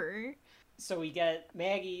care of her. So we get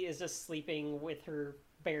Maggie is just sleeping with her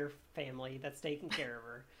bear family that's taking care of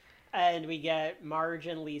her. And we get Marge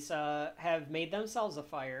and Lisa have made themselves a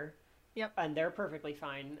fire. Yep. And they're perfectly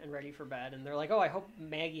fine and ready for bed. And they're like, oh, I hope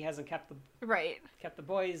Maggie hasn't kept the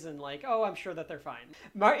boys. And like, oh, I'm sure that they're fine.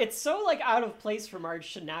 It's so like out of place for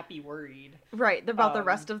Marge to not be worried. Right, about the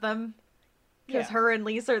rest of them. Because her and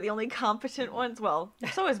Lisa are the only competent ones. Well,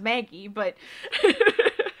 so is Maggie, but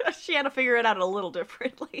she had to figure it out a little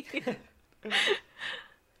differently.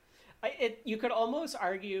 You could almost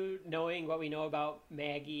argue, knowing what we know about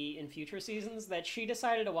Maggie in future seasons, that she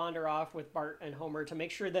decided to wander off with Bart and Homer to make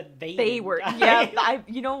sure that they were die. Yeah,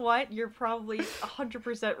 you know what? You're probably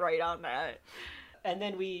 100% right on that. And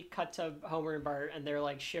then we cut to Homer and Bart, and they're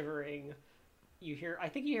like shivering. I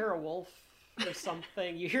think you hear a wolf or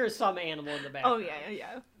something. You hear some animal in the background. Oh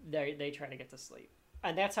yeah. They try to get to sleep,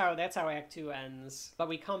 and that's how Act 2 ends. But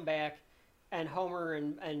we come back. And Homer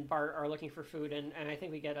and Bart are looking for food, and I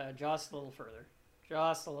think we get just a little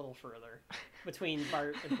further between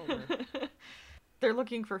Bart and Homer. They're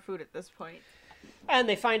looking for food at this point. And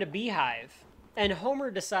they find a beehive. And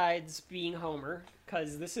Homer decides, being Homer,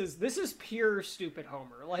 because this is pure stupid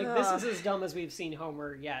Homer. Like, this is as dumb as we've seen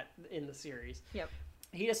Homer yet in the series. Yep.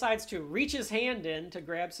 He decides to reach his hand in to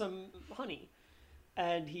grab some honey.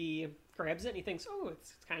 And he grabs it, and he thinks, oh,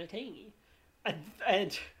 it's kind of tangy.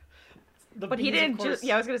 And but he didn't just...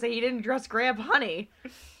 Yeah, I was going to say, he didn't just grab honey.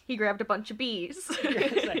 He grabbed a bunch of bees.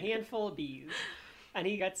 It's a handful of bees. And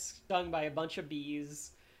he gets stung by a bunch of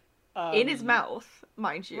bees. In his mouth,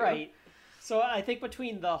 mind you. Right. So I think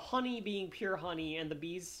between the honey being pure honey and the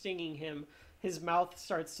bees stinging him, his mouth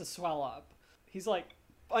starts to swell up. He's like,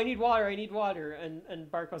 I need water. And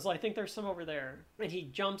Bart goes, well, I think there's some over there. And he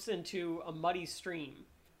jumps into a muddy stream.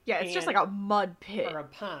 Yeah, it's just like a mud pit. Or a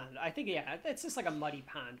pond. I think, it's just like a muddy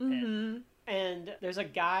pond pit. Mm-hmm. And there's a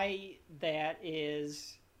guy that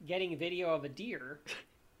is getting video of a deer.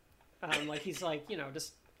 Like, he's like,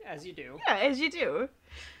 just as you do. Yeah, as you do.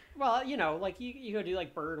 Well, like, you go do,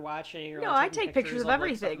 like, bird watching. Or, no, like, I take pictures of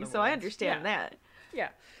everything, like, so I understand that. Yeah.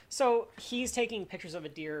 So, he's taking pictures of a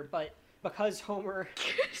deer, but because Homer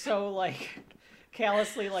so, like,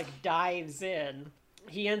 callously, like, dives in...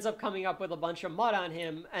 He ends up coming up with a bunch of mud on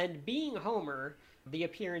him, and being Homer, the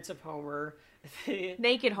appearance of Homer,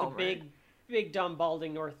 naked Homer, the big dumb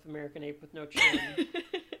balding North American ape with no chin,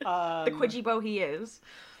 the Quidgy he is.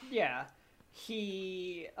 Yeah,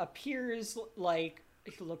 he appears like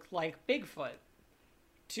he looked like Bigfoot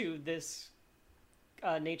to this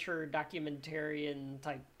nature documentarian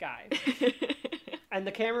type guy. And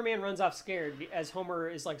the cameraman runs off scared as Homer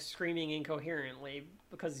is like screaming incoherently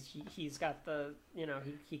because he's got the,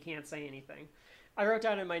 he can't say anything. I wrote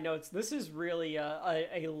down in my notes, this is really a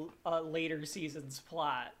later season's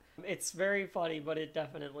plot. It's very funny, but it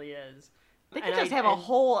definitely is. They could have a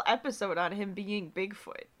whole episode on him being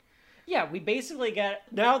Bigfoot. Yeah, we basically get,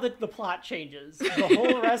 now that the plot changes, the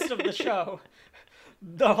whole rest of the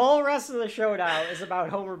show now is about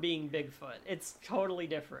Homer being Bigfoot. It's totally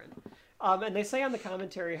different. And they say on the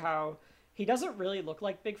commentary how he doesn't really look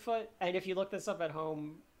like Bigfoot. And if you look this up at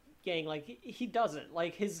home, gang, like, he doesn't.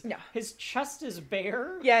 Like, his chest is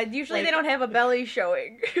bare. Yeah, usually they don't have a belly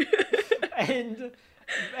showing. and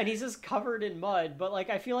he's just covered in mud. But,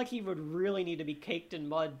 like, I feel like he would really need to be caked in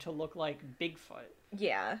mud to look like Bigfoot.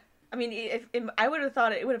 Yeah. I mean, I would have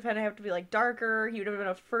thought it would have to be, like, darker. He would have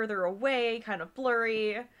been further away, kind of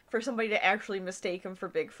blurry, for somebody to actually mistake him for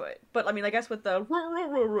Bigfoot. But, I mean, I guess with the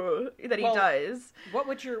that he does. What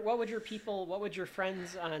would your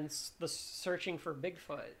friends on the searching for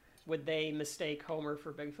Bigfoot, would they mistake Homer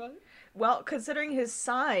for Bigfoot? Well, considering his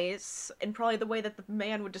size, and probably the way that the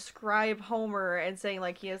man would describe Homer and saying,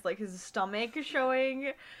 like, he has, like, his stomach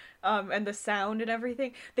showing, and the sound and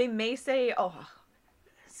everything, they may say, oh...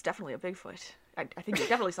 definitely a Bigfoot. I think they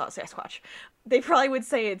definitely saw a Sasquatch. They probably would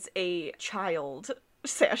say it's a child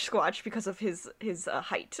Sasquatch because of his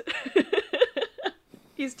height.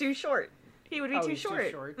 He's too short. He would be too short.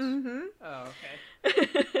 Too short? Mm-hmm. Oh,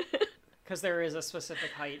 okay. Because there is a specific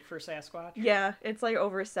height for Sasquatch? Yeah, it's like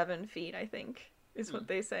over 7 feet, I think, is what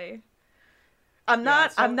they say. I'm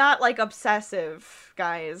not like obsessive,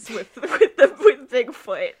 guys, with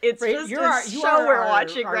Bigfoot. It's just a show we're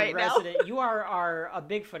watching right now. You are a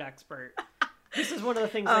Bigfoot expert. This is one of the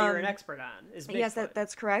things that you're an expert on. Is Bigfoot. Yes,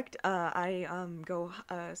 that's correct. I go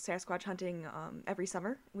Sasquatch hunting every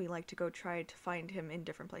summer. We like to go try to find him in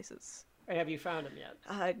different places. Have you found him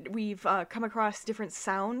yet? We've come across different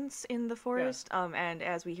sounds in the forest, and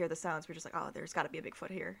as we hear the sounds, we're just like, oh, there's got to be a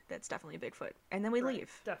Bigfoot here. That's definitely a Bigfoot. And then we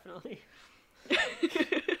leave. Definitely.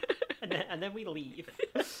 and then we leave.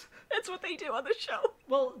 That's what they do on the show.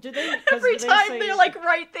 Well, every time they're like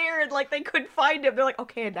right there and like they couldn't find him, they're like,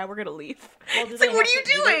 okay, now we're gonna leave. Well, it's like, what are you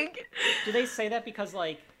doing? Do they say that because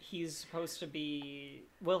like he's supposed to be?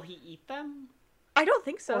 Will he eat them? I don't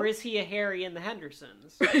think so. Or is he a Harry and the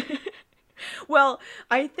Hendersons? Well,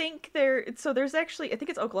 I think there's actually, I think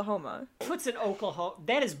it's Oklahoma. What's in Oklahoma?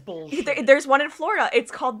 That is bullshit. There's one in Florida. It's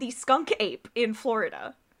called the skunk ape in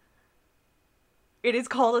Florida. It is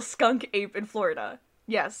called a skunk ape in Florida.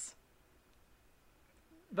 Yes.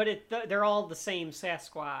 But they're all the same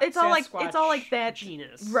Sasquatch. It's all like that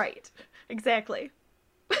genus. Right. Exactly.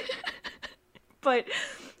 But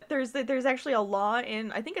there's actually a law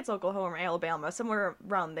in, I think it's Oklahoma or Alabama, somewhere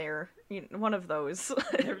around there. You know, one of those.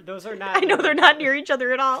 Those are not. I know they're not near each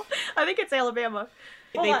other at all. I think it's Alabama.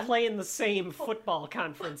 They play in the same football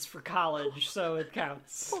conference for college, so it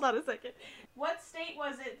counts. Hold on a second. What state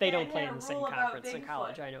was it? They don't play in the same conference in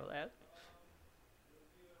college. I know that.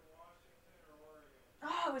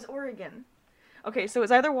 Oh, it was Oregon. Okay, so it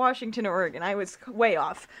was either Washington or Oregon. I was way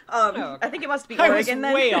off. I think it must be Oregon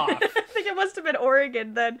then. Way off. I think it must have been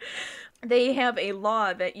Oregon then. They have a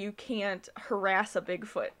law that you can't harass a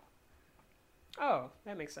Bigfoot. Oh,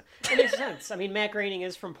 that makes sense. That makes sense. I mean, Matt Groening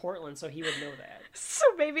is from Portland, so he would know that. So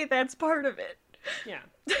maybe that's part of it. Yeah.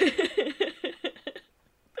 There's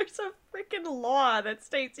a freaking law that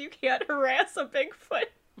states you can't harass a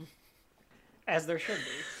Bigfoot. As there should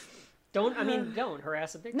be. Don't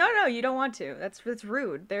harass a Bigfoot. No, you don't want to. That's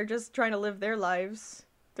rude. They're just trying to live their lives.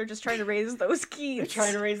 They're just trying to raise those kids. They're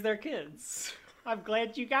trying to raise their kids. I'm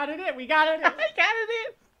glad you got it in. We got it in. I got it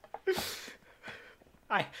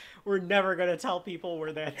in. We're never going to tell people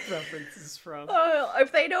where that reference is from.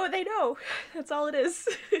 If they know, they know. That's all it is.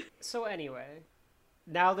 So anyway,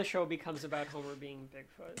 now the show becomes about Homer being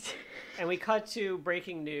Bigfoot. And we cut to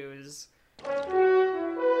breaking news.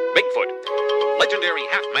 Bigfoot. Legendary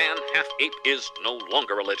half-man, half-ape is no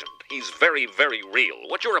longer a legend. He's very, very real.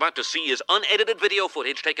 What you're about to see is unedited video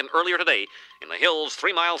footage taken earlier today in the hills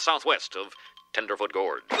 3 miles southwest of Tenderfoot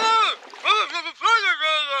Gorge.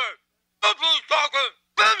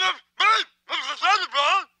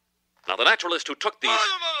 Now, the naturalist who took these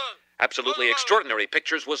absolutely extraordinary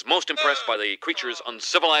pictures was most impressed by the creature's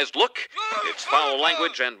uncivilized look, its foul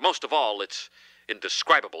language, and most of all, its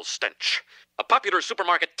indescribable stench. A popular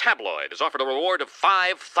supermarket tabloid has offered a reward of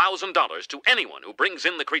 $5,000 to anyone who brings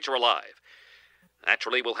in the creature alive.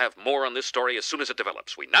 Naturally, we'll have more on this story as soon as it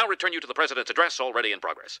develops. We now return you to the president's address, already in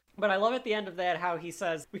progress. But I love at the end of that how he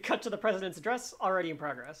says, we cut to the president's address, already in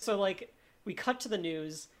progress. So, like, we cut to the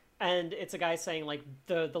news, and it's a guy saying, like,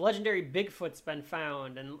 the legendary Bigfoot's been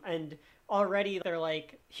found, and already they're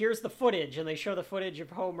like, here's the footage, and they show the footage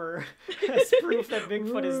of Homer as proof that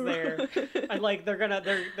Bigfoot is there. And, like,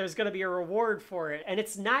 there's gonna be a reward for it. And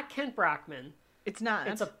it's not Kent Brockman. It's not.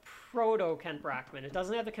 It's a proto Kent Brockman. It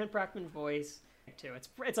doesn't have the Kent Brockman voice, too.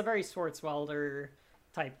 It's a very Swartzwelder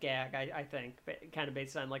type gag, I think, kind of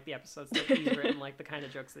based on like the episodes that he's written, like the kind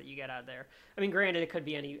of jokes that you get out of there. I mean, granted, it could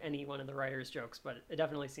be any one of the writers' jokes, but it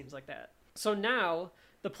definitely seems like that. So now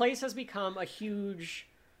the place has become a huge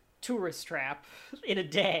tourist trap in a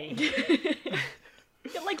day.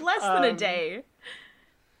 Like less than a day.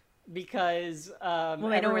 Because well,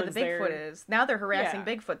 they know where the Bigfoot is. Now they're harassing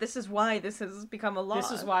Bigfoot. This is why this has become a law.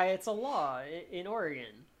 This is why it's a law in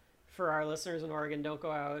Oregon. For our listeners in Oregon, don't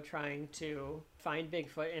go out trying to find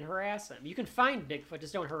Bigfoot and harass him. You can find Bigfoot,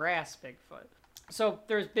 just don't harass Bigfoot. So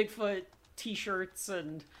there's Bigfoot t-shirts,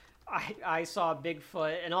 and I saw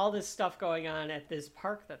Bigfoot, and all this stuff going on at this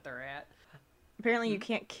park that they're at. Apparently you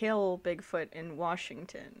can't kill Bigfoot in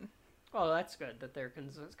Washington. Oh, that's good that they're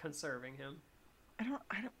conserving him.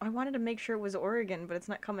 I wanted to make sure it was Oregon, but it's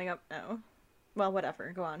not coming up now. Well,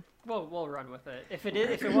 whatever. Go on. We'll run with it. If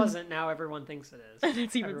it wasn't, now everyone thinks it is.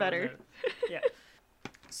 It's even better. Yeah.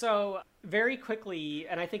 So very quickly,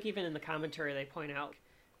 and I think even in the commentary they point out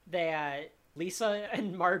that Lisa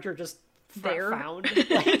and Marge are just found.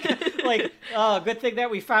 like, oh, good thing that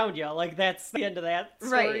we found you. Like that's the end of that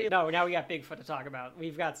story. Right. No, now we got Bigfoot to talk about.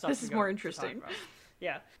 We've got stuff. This is more interesting.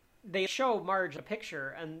 Yeah. They show Marge a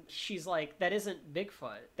picture, and she's like, "That isn't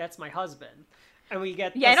Bigfoot. That's my husband." And we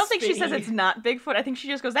get I don't think she says it's not Bigfoot. I think she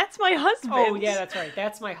just goes, "That's my husband." Oh yeah, that's right.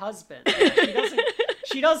 That's my husband. Yeah,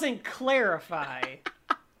 she doesn't clarify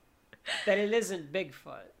that it isn't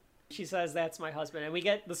Bigfoot. She says that's my husband, and we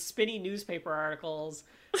get the spinny newspaper articles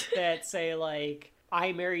that say like,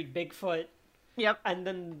 "I married Bigfoot." Yep. And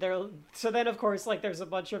then then of course like there's a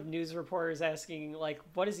bunch of news reporters asking like,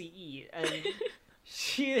 "What does he eat?" And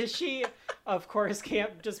She of course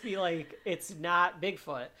can't just be like, it's not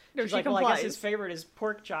Bigfoot. No, She's she like, complies. well, I guess his favorite is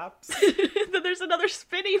pork chops. Then there's another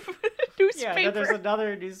spinny newspaper. Yeah, then there's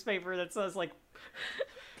another newspaper that says like,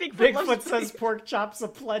 Bigfoot says pork chops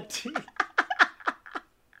aplenty.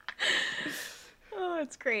 Oh,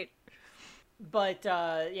 it's great. But,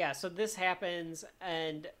 yeah, so this happens,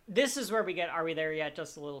 and this is where we get, are we there yet?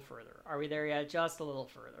 Just a little further. Are we there yet? Just a little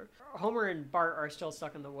further. Homer and Bart are still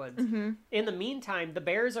stuck in the woods. Mm-hmm. In the meantime, the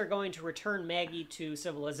bears are going to return Maggie to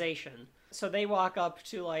civilization. So they walk up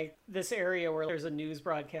to, like, this area where there's a news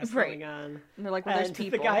broadcast going on. And they're like, well, there's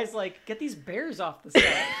people. The guy's like, get these bears off the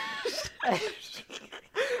set.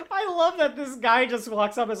 I love that this guy just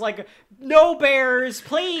walks up and is like, no bears,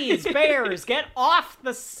 please, bears, get off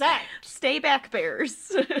the set. Stay back,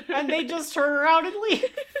 bears. And they just turn around and leave.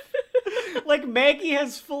 Like, Maggie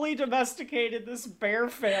has fully domesticated this bear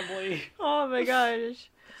family. Oh my gosh.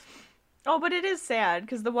 Oh, but it is sad,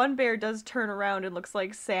 because the one bear does turn around and looks,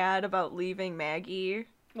 like, sad about leaving Maggie.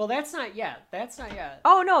 Well, that's not yet. That's not yet.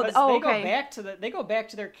 Oh, no. Oh, okay. okay. They go back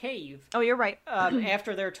to their cave. Oh, you're right.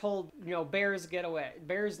 After they're told, bears get away.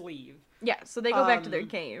 Bears leave. Yeah, so they go back to their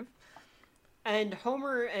cave. And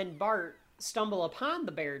Homer and Bart stumble upon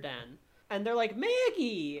the bear den. And they're like,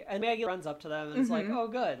 Maggie! And Maggie runs up to them and is like, oh,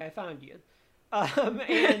 good, I found you.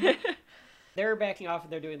 And they're backing off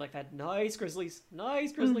and they're doing like that, nice grizzlies.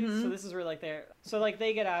 So this is where like they're... So like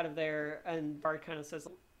they get out of there and Bart kind of says...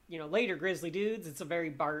 later, grizzly dudes. It's a very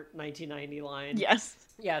Bart 1990 line.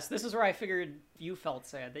 Yes, this is where I figured you felt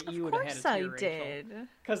sad that you would have had a tear. Of course I did.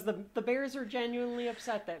 Because the bears are genuinely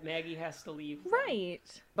upset that Maggie has to leave them. Right.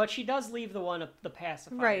 But she does leave the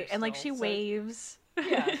pacifier. Right, and like she waves.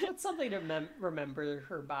 Yeah, that's something to remember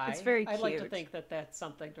her by. It's very cute. I'd like to think that that's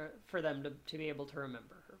something for them to be able to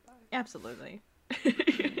remember her by. Absolutely.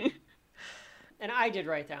 And I did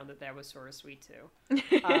write down that was sort of sweet too.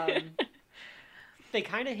 They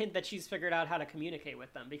kind of hint that she's figured out how to communicate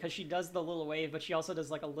with them because she does the little wave, but she also does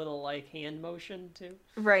like a little like hand motion too.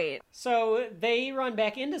 Right. So they run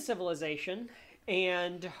back into civilization,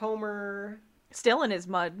 and Homer... Still in his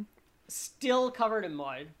mud. Still covered in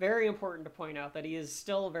mud. Very important to point out that he is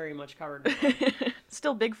still very much covered in mud.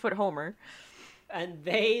 Still Bigfoot Homer. And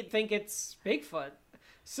they think it's Bigfoot.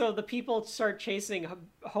 So the people start chasing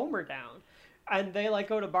Homer down. And they, like,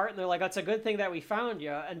 go to Bart, and they're like, it's a good thing that we found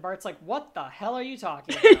you. And Bart's like, what the hell are you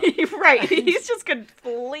talking about? Right. He's just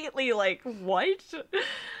completely like, what?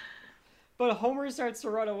 But Homer starts to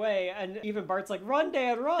run away, and even Bart's like, run,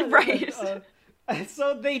 Dad, run! Right. And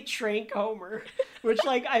so they trank Homer, which,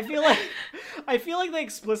 like, I feel like they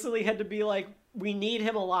explicitly had to be like, we need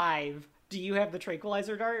him alive. Do you have the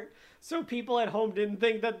tranquilizer dart? So people at home didn't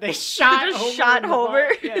think that they shot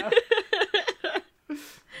Homer. Yeah.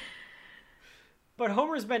 But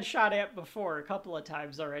Homer's been shot at before a couple of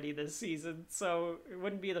times already this season, so it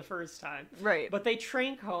wouldn't be the first time. Right. But they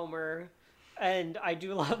trank Homer, and I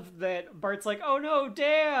do love that Bart's like, oh no,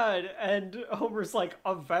 Dad! And Homer's like,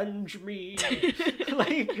 avenge me!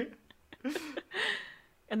 Like...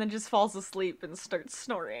 And then just falls asleep and starts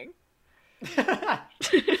snoring.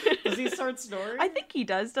 Does he start snoring? I think he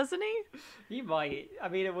does, doesn't he? He might. I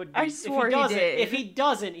mean, it would be... I swore he did. If he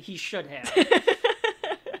doesn't, he should have.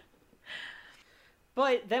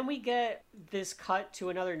 But then we get this cut to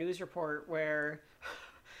another news report where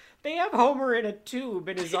they have Homer in a tube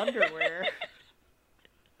in his underwear.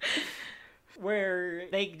 Where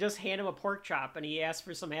they just hand him a pork chop and he asks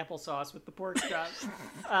for some applesauce with the pork chop.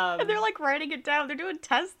 And they're like writing it down. They're doing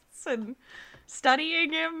tests and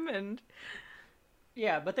studying him and...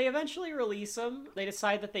 Yeah, but they eventually release him. They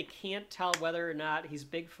decide that they can't tell whether or not he's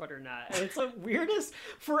Bigfoot or not. And it's the weirdest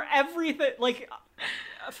for everything. Like,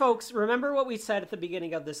 folks, remember what we said at the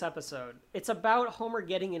beginning of this episode. It's about Homer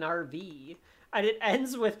getting an RV. And it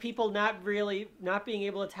ends with people not being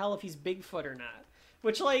able to tell if he's Bigfoot or not.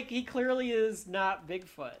 Which, like, he clearly is not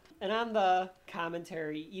Bigfoot. And on the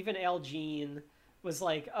commentary, even Al Jean was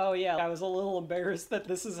like, oh yeah, I was a little embarrassed that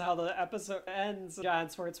this is how the episode ends. John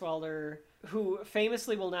Swartzwelder, who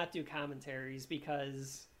famously will not do commentaries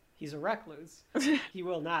because he's a recluse. He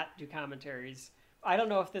will not do commentaries. I don't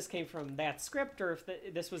know if this came from that script or if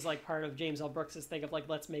this was like part of James L. Brooks's thing of like,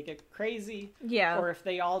 let's make it crazy. Yeah. Or if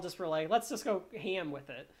they all just were like, let's just go ham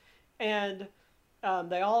with it. And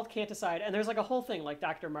they all can't decide. And there's like a whole thing like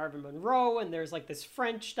Dr. Marvin Monroe, and there's like this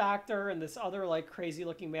French doctor and this other like crazy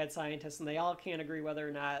looking mad scientist, and they all can't agree whether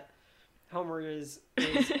or not Homer is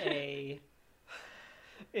Bigfoot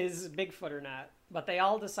or not. But they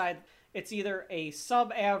all decide it's either a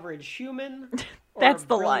sub-average human or That's a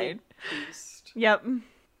the brilliant line. beast. Yep.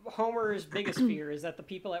 Homer's biggest fear is that the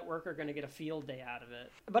people at work are going to get a field day out of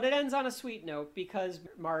it. But it ends on a sweet note because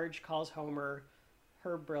Marge calls Homer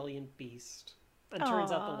her brilliant beast and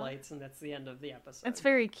turns out the lights, and that's the end of the episode. It's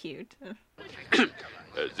very cute.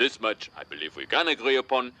 This much I believe we can agree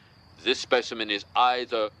upon. This specimen is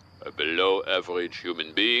either a below average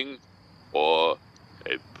human being or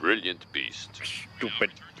a brilliant beast.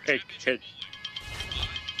 Stupid egghead.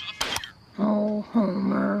 Oh,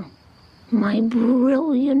 Homer, my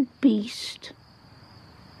brilliant beast.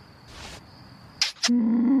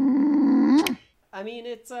 I mean,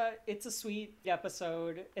 it's a sweet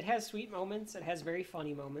episode. It has sweet moments. It has very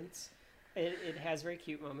funny moments. It has very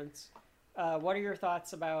cute moments. What are your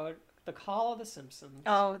thoughts about The Call of the Simpsons?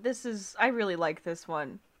 Oh, I really like this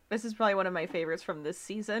one. This is probably one of my favorites from this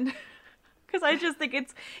season. Because I just think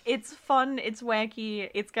it's fun, it's wacky,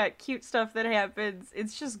 it's got cute stuff that happens.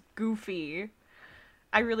 It's just goofy.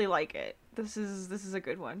 I really like it. This is a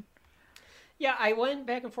good one. Yeah, I went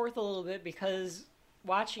back and forth a little bit because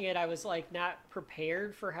watching it, I was like not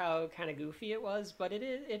prepared for how kind of goofy it was, but it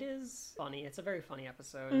is funny. It's a very funny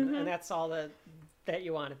episode, and that's all that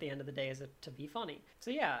you want at the end of the day, is it to be funny.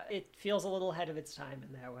 So yeah, it feels a little ahead of its time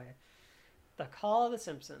in that way. The Call of the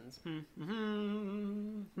Simpsons.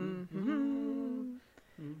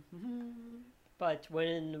 But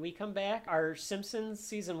when we come back, our Simpsons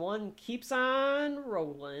season 1 keeps on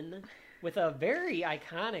rolling with a very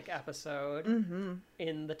iconic episode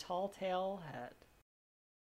in The Tall Tale Head.